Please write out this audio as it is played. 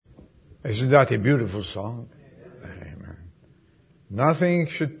Isn't that a beautiful song? Amen. Nothing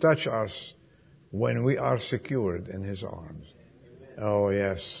should touch us when we are secured in His arms. Oh,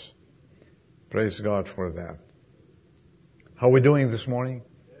 yes. Praise God for that. How are we doing this morning?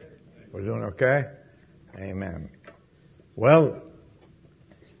 We're doing okay? Amen. Well,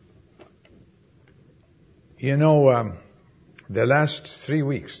 you know, the last 3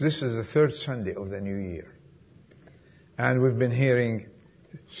 weeks, this is the third Sunday of the new year. And we've been hearing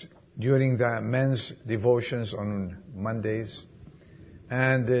during the men's devotions on Mondays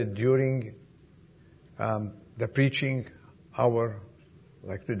and during the preaching hour,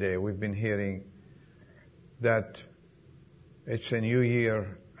 like today, we've been hearing that it's a new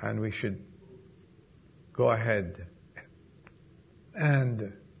year and we should go ahead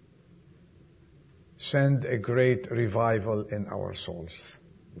and send a great revival in our souls.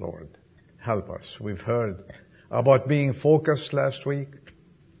 Lord, help us. We've heard about being focused last week.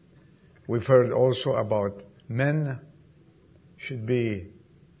 We've heard also about men should be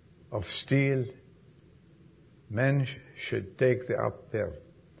of steel. Men should take up their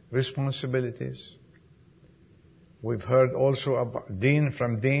responsibilities. We've heard also about Dean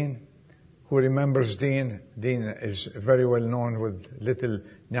from Dean. Who remembers Dean? Dean is very well known with little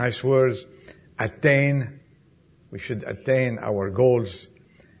nice words. Attain. We should attain our goals.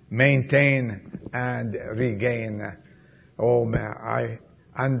 Maintain and regain. Oh man,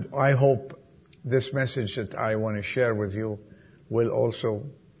 I hope this message that I want to share with you will also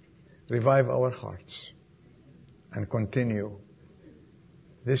revive our hearts and continue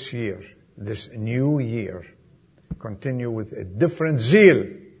this year, this new year, continue with a different zeal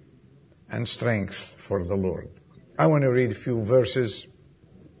and strength for the Lord. I want to read a few verses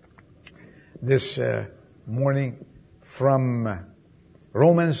this morning from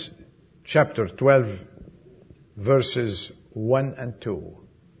Romans chapter 12, verses 1 and 2.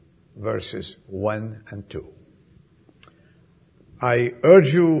 Verses 1 and 2. I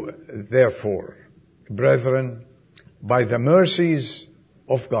urge you, therefore, brethren, by the mercies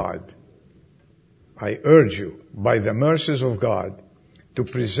of God, I urge you, by the mercies of God, to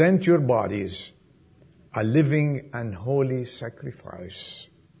present your bodies a living and holy sacrifice,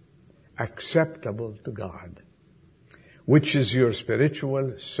 acceptable to God, which is your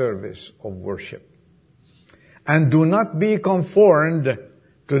spiritual service of worship. And do not be conformed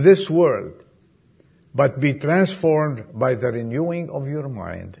to this world, but be transformed by the renewing of your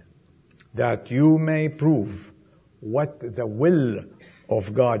mind, that you may prove what the will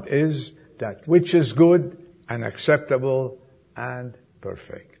of God is, that which is good and acceptable and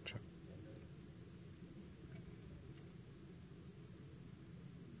perfect.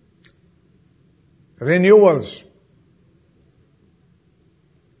 Renewals.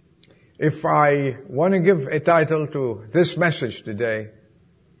 If I want to give a title to this message today,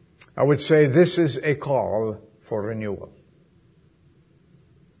 I would say this is a call for renewal.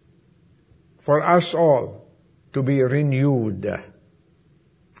 For us all to be renewed.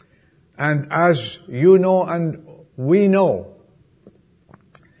 And as you know and we know,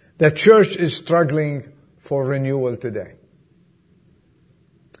 the church is struggling for renewal today.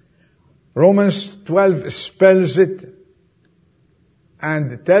 Romans 12 spells it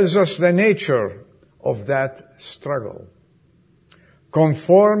and tells us the nature of that struggle.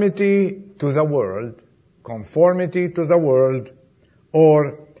 Conformity to the world,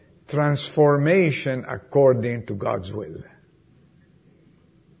 or transformation according to God's will.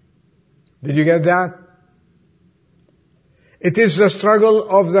 Did you get that? It is the struggle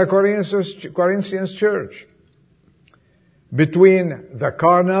of the Corinthians church between the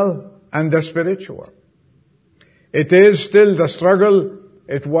carnal and the spiritual. It is still the struggle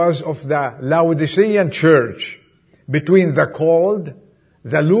it was of the Laodicean church between the cold,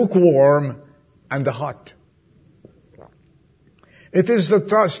 the lukewarm, and the hot. It is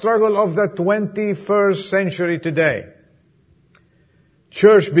the struggle of the 21st century today.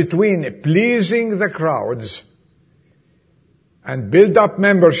 Church between pleasing the crowds and build up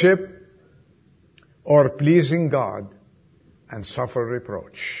membership, or pleasing God and suffer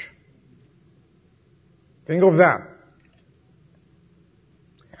reproach. Think of that.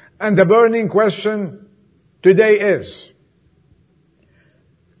 And the burning question today is,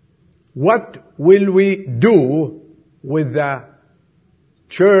 what will we do with the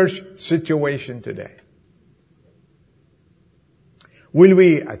church situation today? Will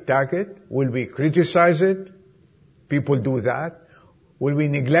we attack it? Will we criticize it? People do that. Will we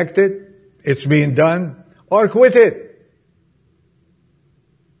neglect it? It's being done. Or quit it?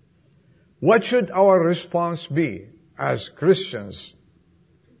 What should our response be as Christians?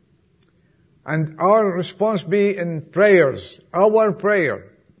 And our response be in prayers. Our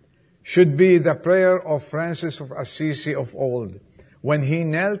prayer should be the prayer of Francis of Assisi of old. When he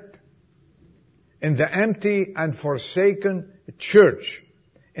knelt in the empty and forsaken church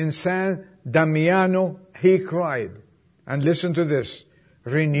in San Damiano, he cried, and listen to this,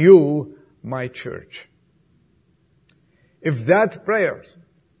 renew my church. If that prayer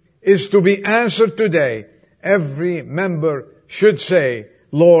is to be answered today, every member should say,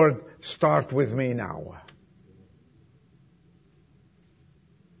 Lord, start with me now.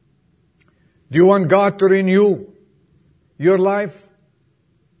 Do you want God to renew your life?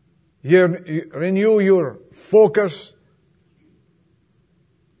 Renew your focus?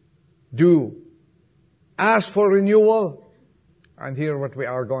 Do you ask for renewal? And here what we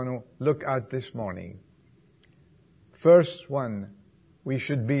are going to look at this morning. First one we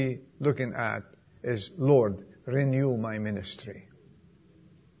should be looking at is, Lord, renew my ministry.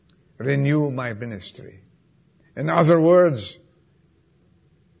 Renew my ministry. In other words,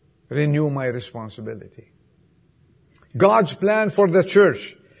 renew my responsibility. God's plan for the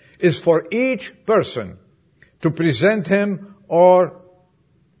church is for each person to present him or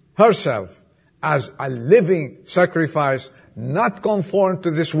herself as a living sacrifice, not conformed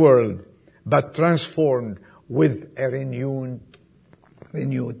to this world, but transformed with a renewed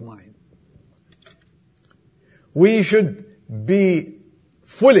mind. We should be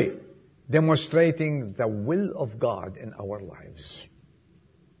fully demonstrating the will of God in our lives.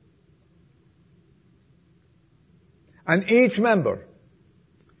 And each member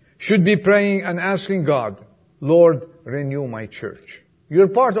should be praying and asking God, Lord, renew my church. You're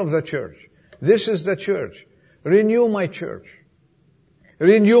part of the church. This is the church. Renew my church.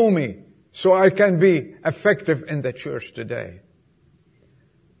 Renew me so I can be effective in the church today.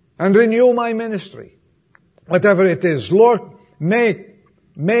 And renew my ministry. Whatever it is, Lord, make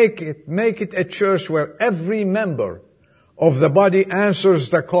it a church where every member of the body answers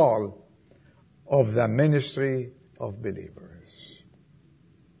the call of the ministry of believers.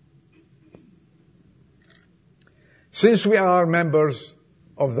 Since we are members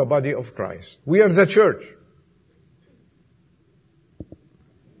of the body of Christ, we are the church.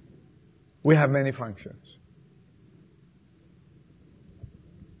 We have many functions.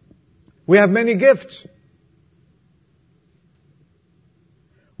 We have many gifts.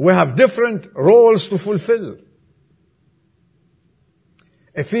 We have different roles to fulfill.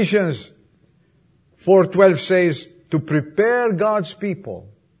 Ephesians 4:12 says, to prepare God's people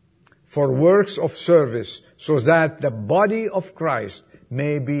for works of service so that the body of Christ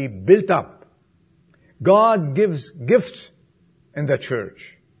may be built up. God gives gifts in the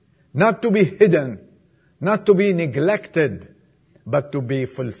church, not to be hidden, not to be neglected, but to be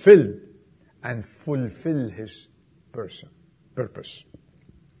fulfilled and fulfill His purpose.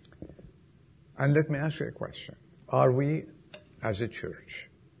 And let me ask you a question. Are we, as a church,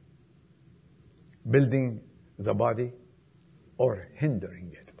 building the body or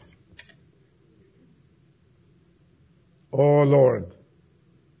hindering it? Oh Lord,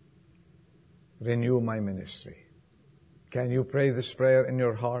 renew my ministry. Can you pray this prayer in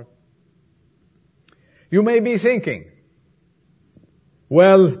your heart? You may be thinking,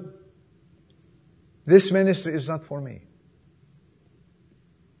 well, this ministry is not for me.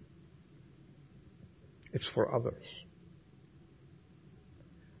 It's for others.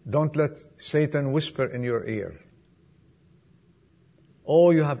 Don't let Satan whisper in your ear.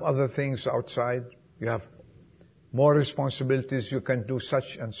 Oh, you have other things outside. You have more responsibilities. You can do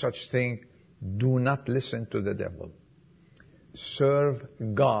such and such thing. Do not listen to the devil. Serve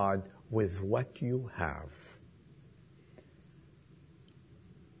God with what you have.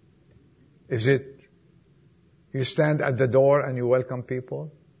 Is it you stand at the door and you welcome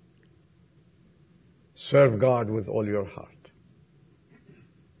people? Serve God with all your heart.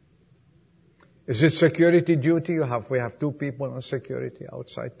 Is it security duty? We have 2 people on security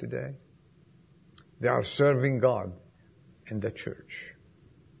outside today. They are serving God in the church.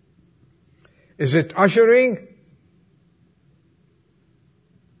 Is it ushering?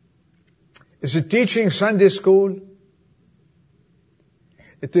 Is it teaching Sunday school?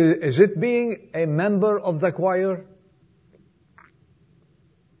 Is it being a member of the choir?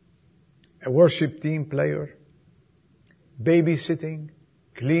 A worship team player? Babysitting?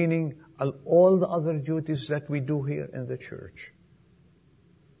 Cleaning? All the other duties that we do here in the church.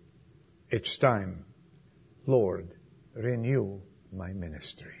 It's time. Lord, renew my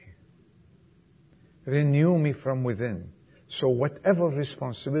ministry. Renew me from within. So whatever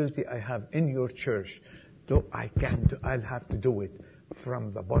responsibility I have in your church, I'll have to do it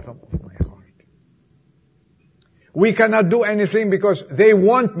from the bottom of my heart. We cannot do anything because they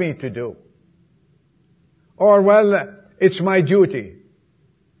want me to do. Or, well, it's my duty.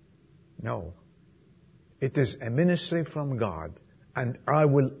 No. It is a ministry from God, and I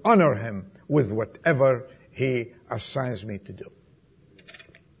will honor Him with whatever He assigns me to do.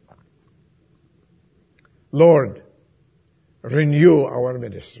 Lord, renew our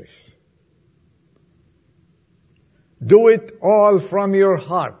ministries. Do it all from your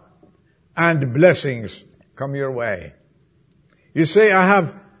heart, and blessings come your way. You say, I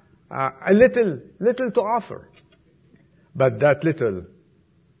have a little to offer. But that little,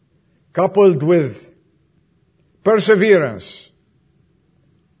 coupled with perseverance,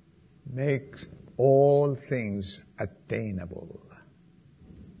 makes all things attainable.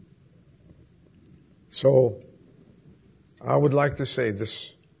 So, I would like to say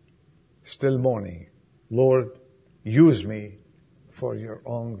this still morning, Lord, use me for your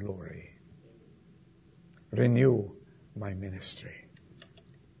own glory. Renew my ministry.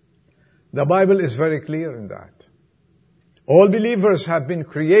 The Bible is very clear in that. All believers have been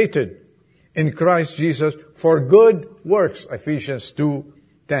created in Christ Jesus for good works, Ephesians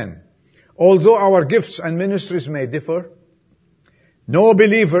 2:10. Although our gifts and ministries may differ, no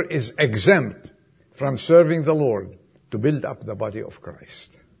believer is exempt from serving the Lord to build up the body of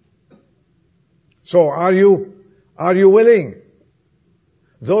Christ. So are you willing?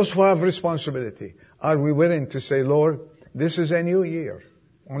 Those who have responsibility, are we willing to say, Lord, this is a new year,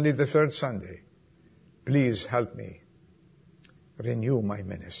 only the third Sunday. Please help me. Renew my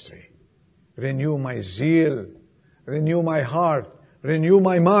ministry. Renew my zeal. Renew my heart. Renew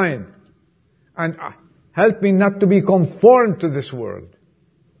my mind. And help me not to be conformed to this world,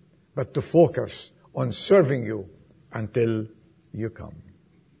 but to focus on serving you until you come.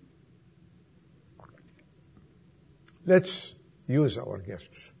 Let's use our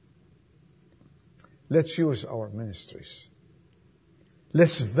gifts. Let's use our ministries.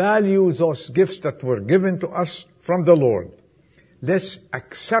 Let's value those gifts that were given to us from the Lord. Let's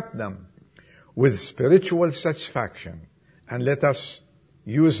accept them with spiritual satisfaction, and let us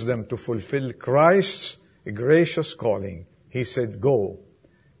use them to fulfill Christ's gracious calling. He said, go.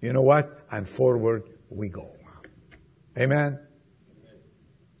 You know what? And forward we go. Amen?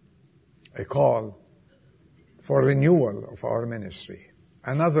 A call for renewal of our ministry.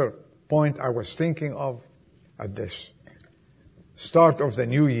 Another point I was thinking of at this start of the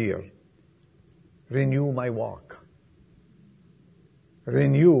new year. Renew my walk.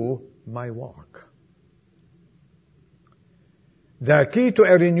 Renew my walk. The key to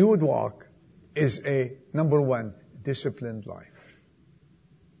a renewed walk is number one, disciplined life.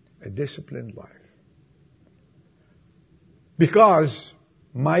 A disciplined life. Because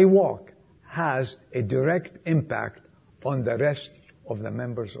my walk has a direct impact on the rest of the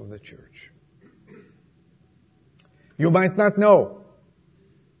members of the church. You might not know.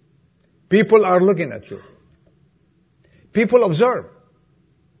 People are looking at you. People observe.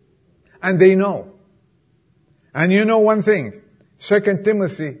 And they know. And you know one thing, 2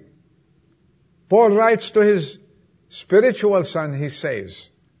 Timothy, Paul writes to his spiritual son, he says,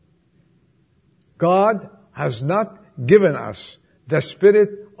 God has not given us the spirit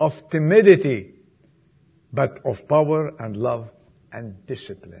of timidity, but of power and love and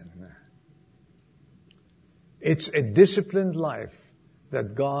discipline. It's a disciplined life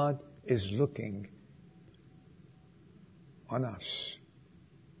that God is looking on us.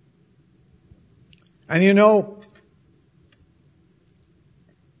 And you know,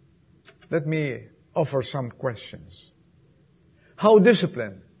 let me offer some questions. How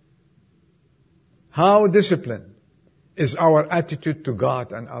disciplined is our attitude to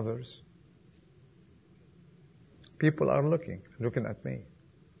God and others? People are looking at me.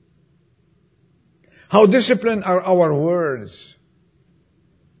 How disciplined are our words?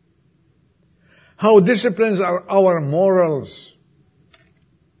 How disciplined are our morals?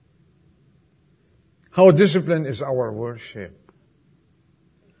 How disciplined is our worship?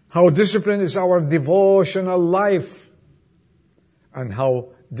 How disciplined is our devotional life? And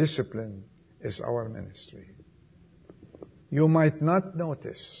how disciplined is our ministry? You might not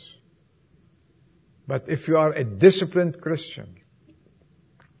notice, but if you are a disciplined Christian,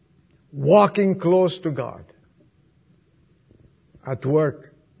 walking close to God, at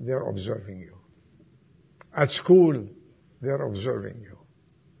work, they're observing you. At school, they're observing you.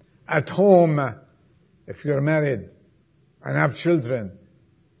 At home, if you're married and have children,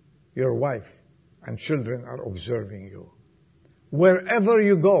 your wife and children are observing you. Wherever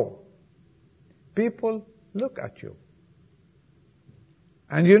you go, people look at you.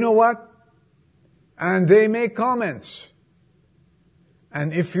 And you know what? And they make comments.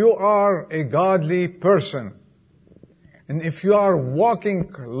 And if you are a godly person, and if you are walking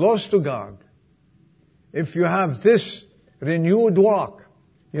close to God, if you have this renewed walk,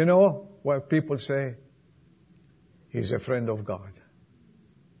 You know what people say? He's a friend of God.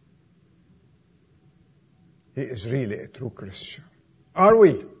 He is really a true Christian. Are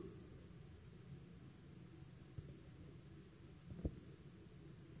we?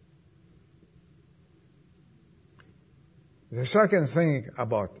 The second thing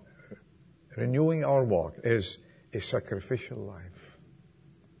about renewing our walk is a sacrificial life.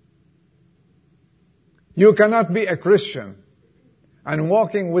 You cannot be a Christian and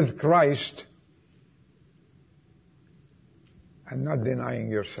walking with Christ and not denying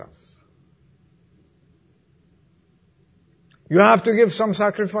yourself. You have to give some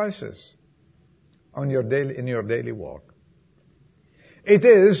sacrifices in your daily walk. It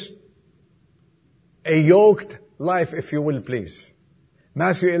is a yoked life, if you will please.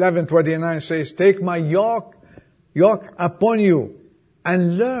 Matthew 11:29 says, "Take my yoke upon you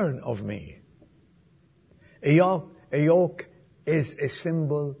and learn of me." A yoke is a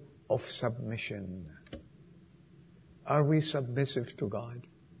symbol of submission. Are we submissive to God?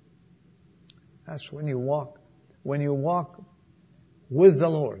 That's when you walk with the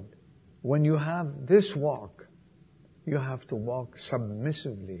Lord. When you have this walk, you have to walk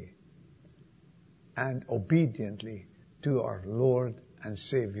submissively and obediently to our Lord and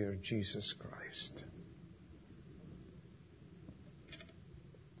Savior Jesus Christ.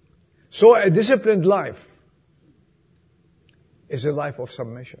 So a disciplined life is a life of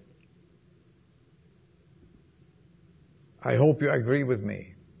submission. I hope you agree with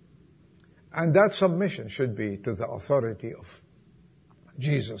me. And that submission should be to the authority of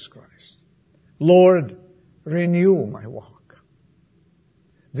Jesus Christ. Lord, renew my walk.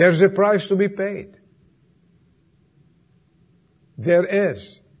 There's a price to be paid. There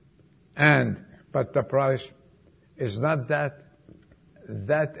is. But the price is not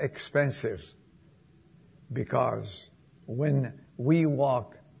that expensive, because when we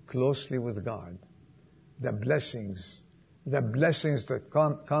walk closely with God, the blessings that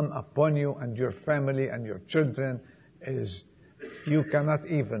come upon you and your family and your children is, you cannot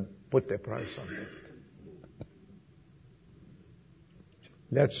even put a price on it.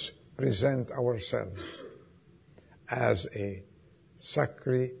 Let's present ourselves as a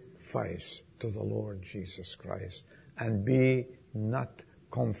sacrifice to the Lord Jesus Christ and be not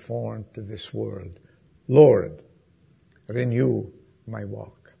conformed to this world. Lord, renew my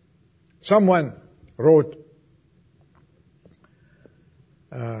walk. Someone wrote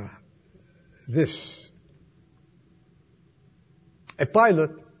this. A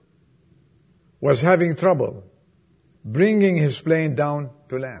pilot was having trouble bringing his plane down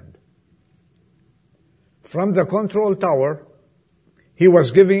to land. From the control tower, he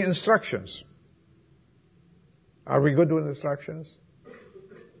was giving instructions. Are we good with instructions?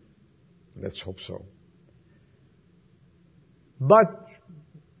 Let's hope so. But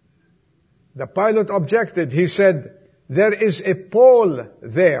the pilot objected. He said, "There is a pole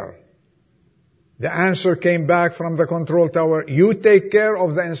there." The answer came back from the control tower, "You take care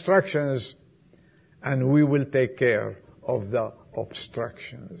of the instructions, and we will take care of the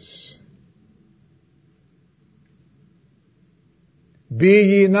obstructions." Be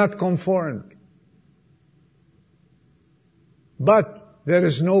ye not conformed. But there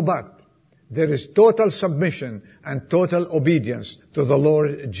is no but. There is total submission and total obedience to the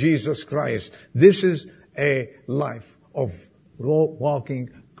Lord Jesus Christ. This is a life of walking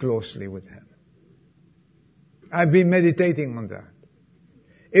closely with Him. I've been meditating on that.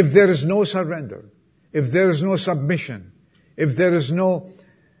 If there is no surrender, if there is no submission, if there is no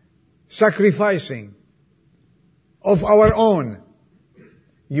sacrificing of our own,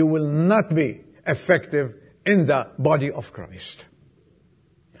 you will not be effective in the body of Christ.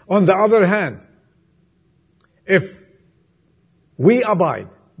 On the other hand, if we abide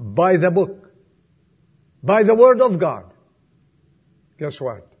by the book, by the Word of God, guess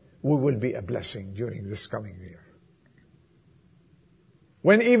what? We will be a blessing during this coming year.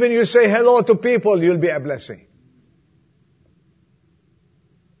 When even you say hello to people, you'll be a blessing.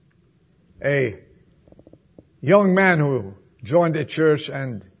 A young man who joined a church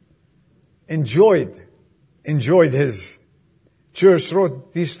and enjoyed his church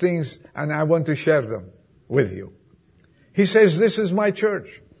wrote these things, and I want to share them with you. He says, "This is my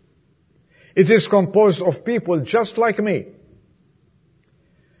church. It is composed of people just like me.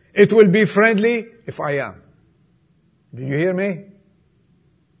 It will be friendly if I am." Do you hear me?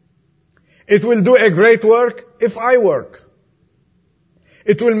 "It will do a great work if I work.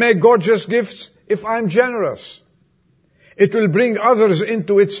 It will make gorgeous gifts if I'm generous. It will bring others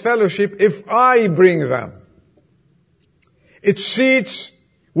into its fellowship if I bring them. Its seats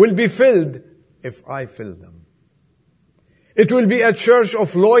will be filled if I fill them. It will be a church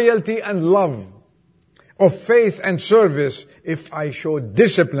of loyalty and love, of faith and service if I show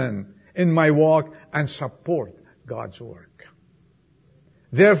discipline in my walk and support God's work.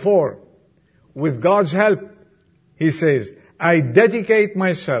 Therefore, with God's help, he says, I dedicate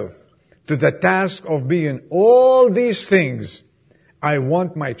myself to the task of being all these things I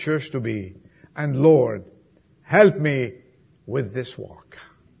want my church to be. And Lord, help me with this walk.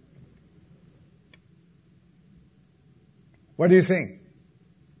 What do you think?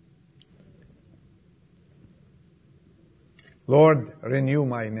 Lord, renew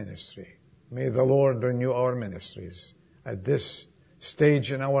my ministry. May the Lord renew our ministries at this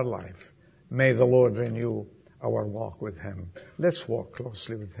stage in our life. May the Lord renew our walk with Him. Let's walk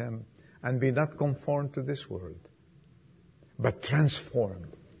closely with Him and be not conformed to this world, but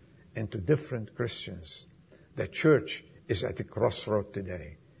transformed into different Christians. The church is at a crossroad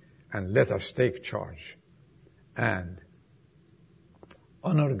today, and let us take charge and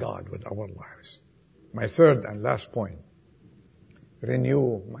honor God with our lives. My third and last point,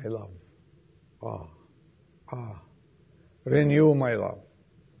 renew my love. Renew my love.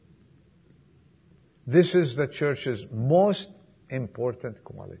 This is the church's most important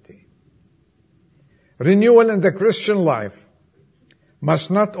quality. Renewal in the Christian life must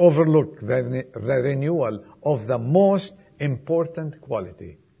not overlook the renewal of the most important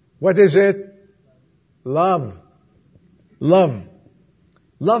quality. What is it? Love. Love.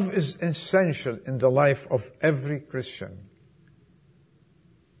 Love is essential in the life of every Christian.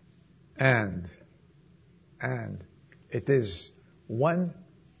 And it is one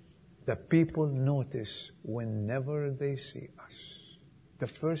that people notice whenever they see us. The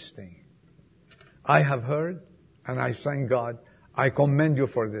first thing I have heard, and I thank God, I commend you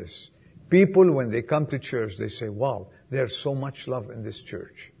for this. People, when they come to church, they say, wow, there's so much love in this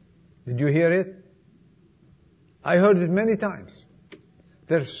church. Did you hear it? I heard it many times.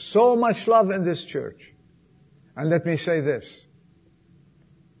 There's so much love in this church. And let me say this.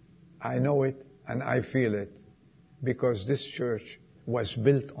 I know it and I feel it because this church was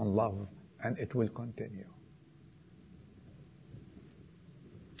built on love and it will continue.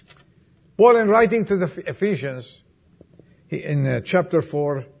 Paul, in writing to the Ephesians, in chapter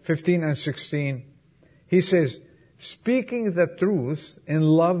 4, 15 and 16, he says, speaking the truth in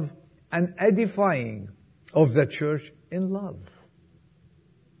love and edifying of the church in love.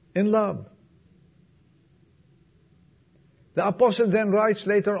 In love. The apostle then writes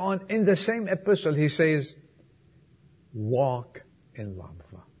later on in the same epistle, he says, walk in love.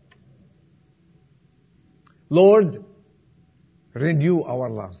 Lord, renew our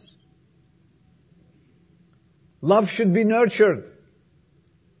love. Love should be nurtured.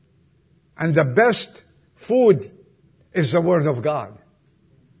 And the best food is the Word of God.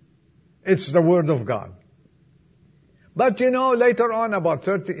 It's the Word of God. But you know, later on, about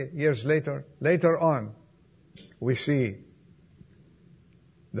 30 years later on, we see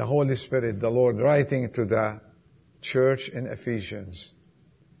the Holy Spirit, the Lord, writing to the church in Ephesians,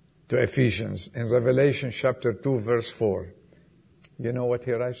 in Revelation chapter 2, verse 4. You know what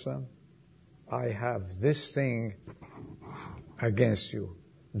he writes them? I have this thing against you,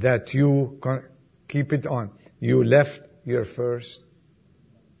 that you keep it on. You left your first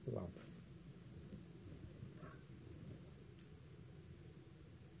love.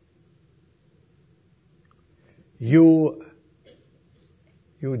 You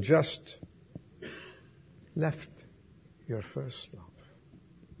just left your first love.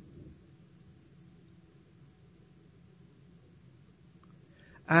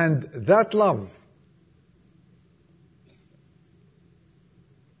 And that love,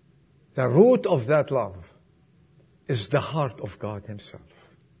 the root of that love, is the heart of God Himself.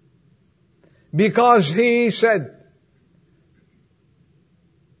 Because He said,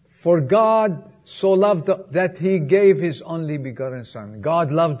 for God so loved that He gave His only begotten Son.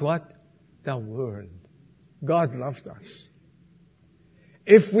 God loved what? The world. God loved us.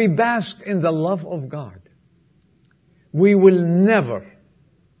 If we bask in the love of God, we will never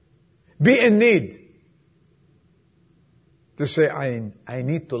be in need to say, I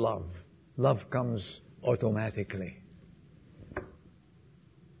need to love. Love comes automatically.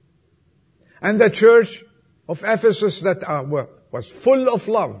 And the church of Ephesus that was full of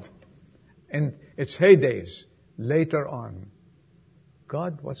love in its heydays, later on,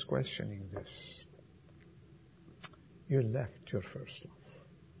 God was questioning this. You left your first love.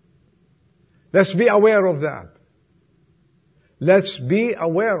 Let's be aware of that. Let's be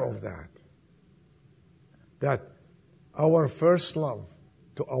aware of that. That our first love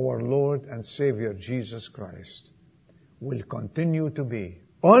to our Lord and Savior Jesus Christ will continue to be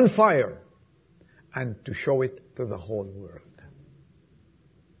on fire and to show it to the whole world.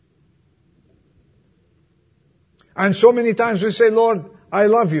 And so many times we say, Lord, I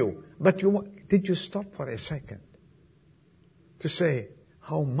love you. But did you stop for a second to say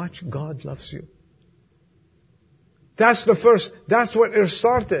how much God loves you? That's what it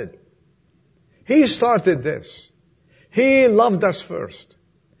started. He started this. He loved us first.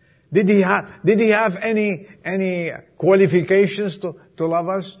 Did he have any qualifications to love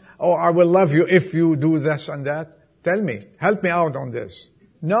us? Oh, I will love you if you do this and that. Tell me. Help me out on this.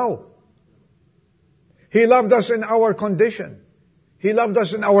 No. He loved us in our condition. He loved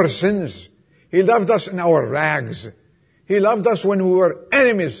us in our sins. He loved us in our rags. He loved us when we were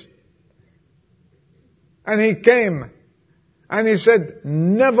enemies. And He came and He said,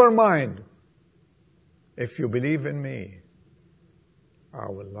 never mind. If you believe in me, I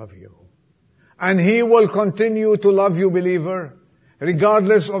will love you. And He will continue to love you, believer,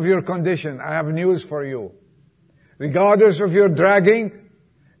 regardless of your condition. I have news for you. Regardless of your dragging,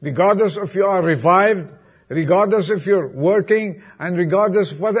 regardless if you are revived, regardless if you're working, and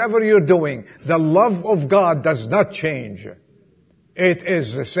regardless of whatever you're doing, the love of God does not change. It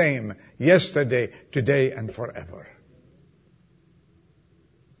is the same yesterday, today, and forever.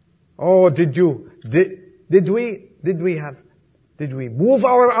 Oh, did we move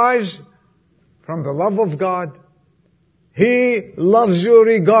our eyes from the love of God? He loves you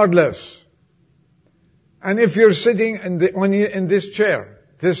regardless. And if you're sitting in this chair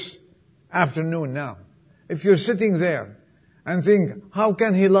this afternoon now, if you're sitting there and think, how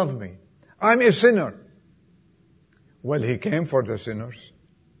can He love me? I'm a sinner. Well, He came for the sinners.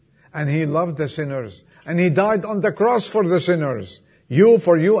 And He loved the sinners. And He died on the cross for the sinners.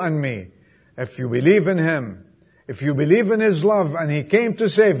 For you and me. If you believe in Him, if you believe in His love and He came to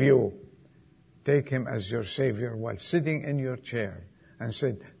save you, take Him as your Savior while sitting in your chair and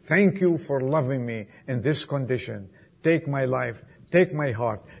said, thank you for loving me in this condition. Take my life, take my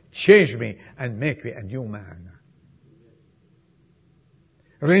heart, change me and make me a new man.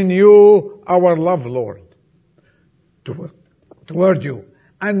 Renew our love, Lord, toward you.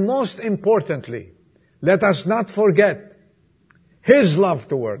 And most importantly, let us not forget His love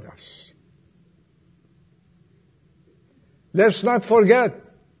toward us. Let's not forget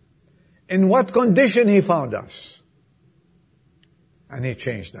in what condition He found us. And He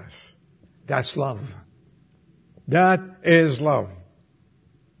changed us. That's love. That is love.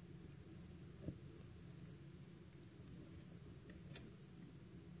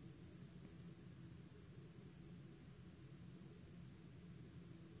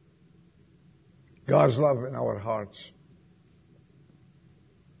 God's love in our hearts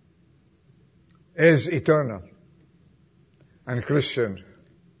is eternal. And Christian,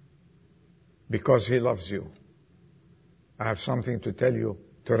 because He loves you, I have something to tell you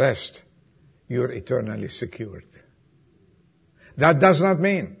to rest. You're eternally secured. That does not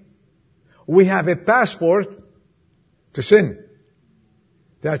mean we have a passport to sin.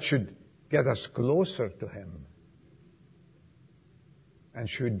 That should get us closer to Him and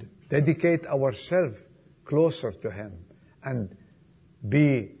should dedicate ourselves closer to Him and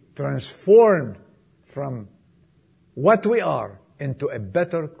be transformed from what we are into a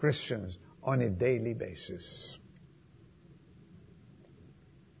better Christians on a daily basis.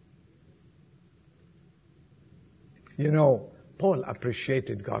 You know, Paul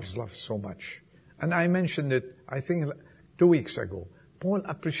appreciated God's love so much. And I mentioned it, I think, 2 weeks ago. Paul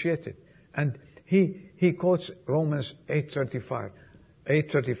appreciated. And he quotes Romans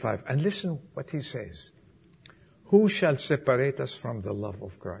 8:35. And listen what he says. Who shall separate us from the love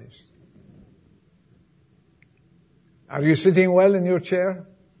of Christ? Are you sitting well in your chair?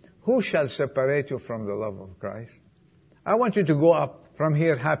 Who shall separate you from the love of Christ? I want you to go up from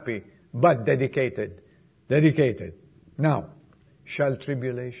here happy, but dedicated. Dedicated. Now, shall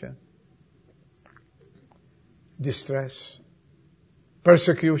tribulation, distress,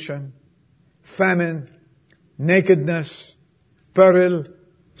 persecution, famine, nakedness, peril,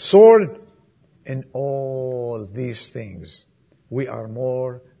 sword, in all these things we are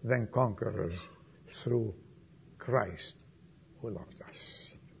more than conquerors through Christ who loved us.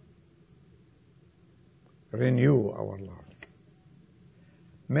 Renew our love.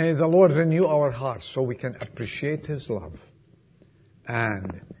 May the Lord renew our hearts so we can appreciate His love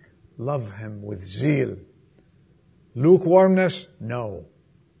and love Him with zeal. Lukewarmness? No.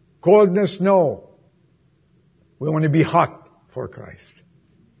 Coldness? No. We want to be hot for Christ.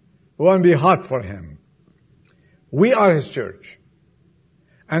 We want to be hot for Him. We are His church.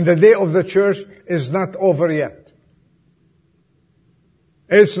 And the day of the church is not over yet.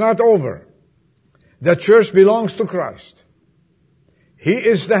 It's not over. The church belongs to Christ. He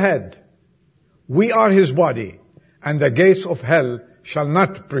is the head. We are His body, and the gates of hell shall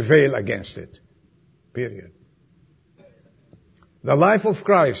not prevail against it. Period. The life of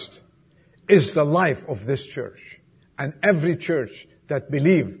Christ is the life of this church and every church that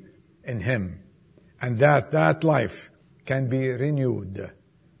believe in Him, and that life can be renewed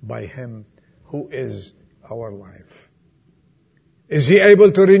by Him who is our life. Is He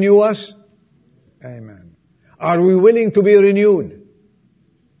able to renew us? Amen. Are we willing to be renewed?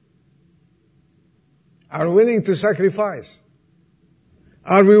 Are we willing to sacrifice?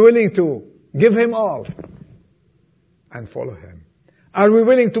 Are we willing to give Him all and follow Him? Are we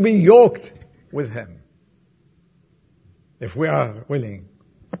willing to be yoked with Him? If we are willing,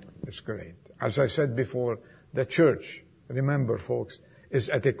 it's great. As I said before, the church, remember folks, is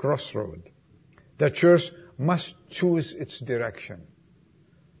at a crossroad. The church must choose its direction.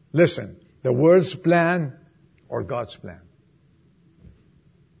 Listen, the world's plan or God's plan.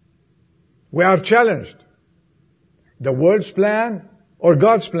 We are challenged. The world's plan or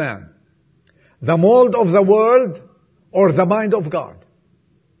God's plan. The mold of the world or the mind of God.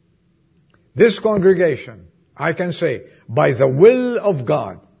 This congregation, I can say, by the will of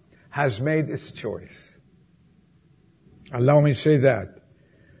God, has made its choice. Allow me to say that.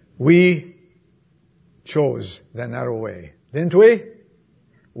 We chose the narrow way. Didn't we?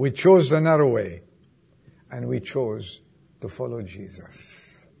 We chose the narrow way. And we chose to follow Jesus.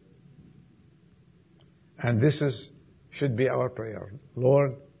 And this should be our prayer.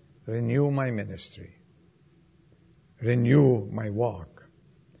 Lord, renew my ministry. Renew my walk.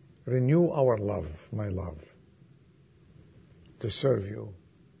 Renew our love, my love, to serve you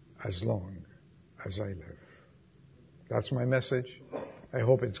as long as I live. That's my message. I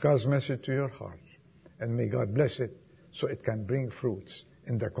hope it's God's message to your heart. And may God bless it so it can bring fruits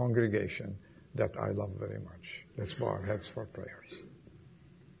in the congregation that I love very much. Let's bow our heads for prayers.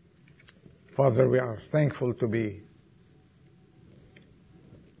 Father, we are thankful to be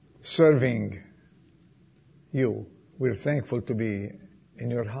serving you. We're thankful to be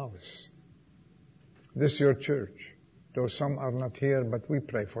in your house. This is your church. Though some are not here, but we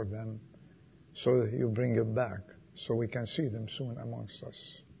pray for them so that you bring them back so we can see them soon amongst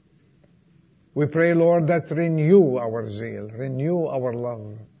us. We pray, Lord, that renew our zeal, renew our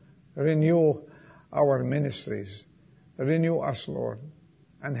love, renew our ministries, renew us, Lord,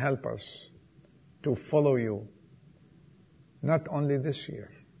 and help us to follow you, not only this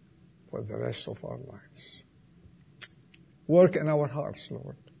year, for the rest of our lives. Work in our hearts,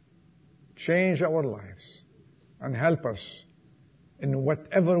 Lord. Change our lives and help us in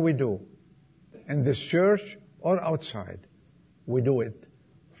whatever we do, in this church or outside. We do it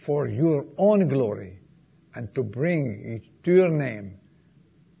for your own glory and to bring to your name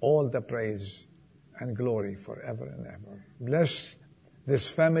all the praise and glory forever and ever. Bless this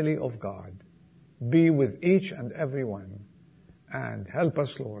family of God. Be with each and every one and help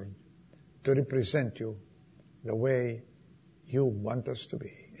us, Lord, to represent you the way you want us to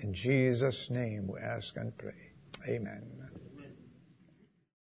be. In Jesus' name we ask and pray. Amen.